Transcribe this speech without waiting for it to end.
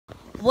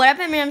What up,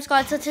 M&M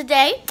Squad? So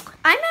today,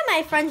 I'm at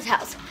my friend's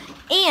house,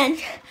 and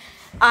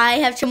I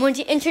have someone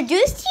to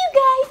introduce to you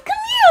guys.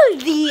 Come here,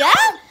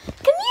 Aleeah.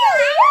 Come here,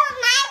 Aleeah.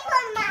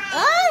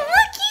 Oh,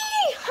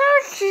 looky, how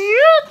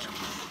cute.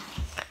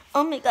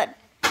 Oh my God,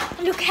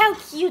 look how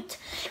cute.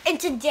 And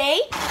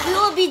today, we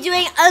will be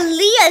doing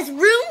Aleeah's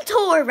room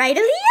tour, right,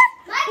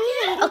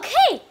 Aleeah?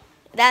 Okay,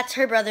 that's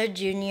her brother,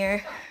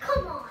 Junior.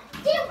 Come on,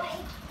 get away.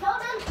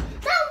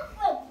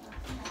 No.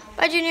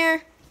 Bye,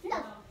 Junior.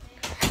 No.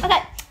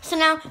 Okay, so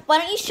now, why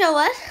don't you show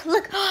us?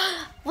 Look,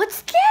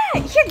 what's that?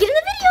 Here, get in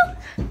the video.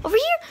 Over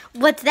here.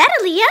 What's that,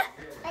 Aleeah?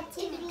 A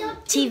TV.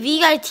 TV,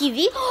 you got a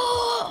TV?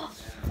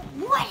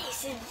 What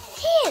is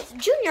this?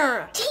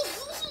 Junior.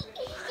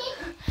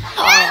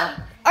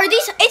 Are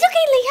these, it's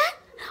okay, Aleeah.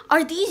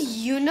 Are these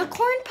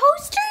unicorn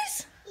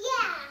posters?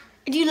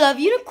 Yeah. Do you love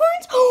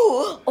unicorns?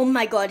 Oh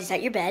my God, is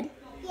that your bed?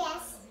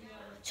 Yes.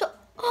 So,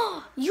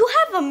 you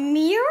have a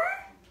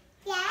mirror?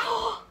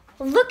 Yeah.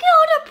 Look at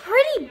all the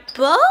pretty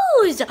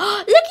bows. Look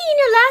at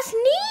your last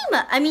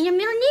name. I mean, your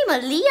middle name,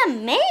 Aleeah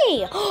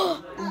May.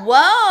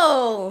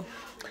 Whoa.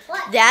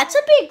 What? That's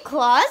a big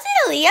closet,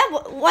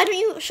 Aleeah. Why don't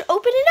you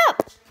open it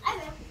up? I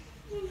will.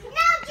 No,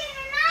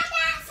 Junior, not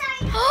that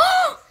side.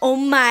 Oh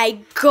my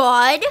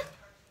God.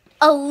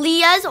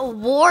 Aleeah's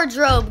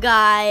wardrobe,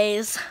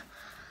 guys.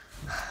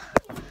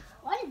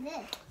 What is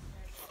this?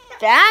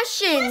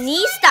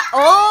 Fashionista.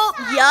 Oh,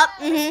 yup.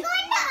 Go on the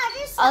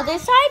Other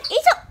side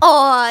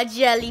is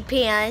jelly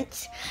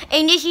pants.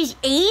 And this is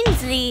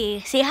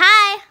Ainsley. Say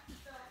hi.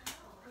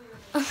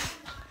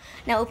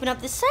 Now open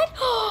up this side.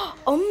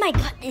 Oh my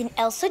God, an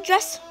Elsa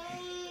dress.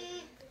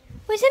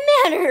 What's the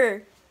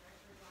matter?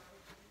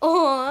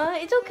 Oh,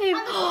 it's okay.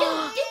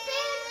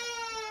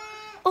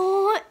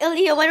 Oh,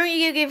 Aleeah, why don't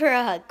you give her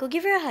a hug? Go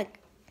give her a hug.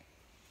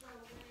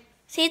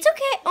 Say it's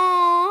okay.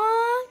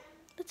 Oh,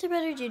 that's her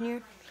brother,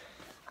 Junior.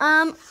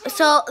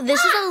 So this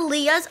is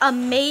Aleeah's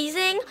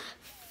amazing,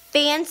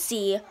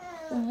 fancy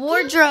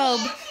wardrobe.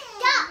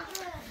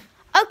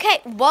 Okay,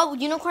 whoa,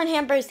 unicorn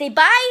hamburger. Say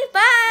bye,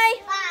 bye.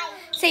 Bye.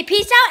 Say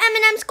peace out,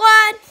 M&M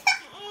Squad.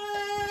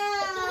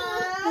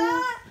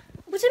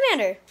 What's the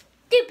matter?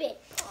 Stupid.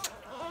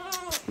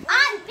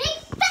 I'm big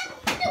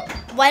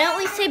fat. Why don't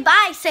we say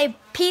bye? Say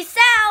peace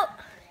out.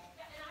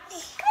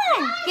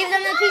 Come on, give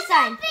them the peace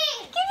sign.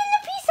 Give them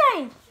the peace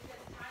sign.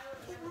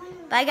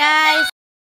 Bye, guys.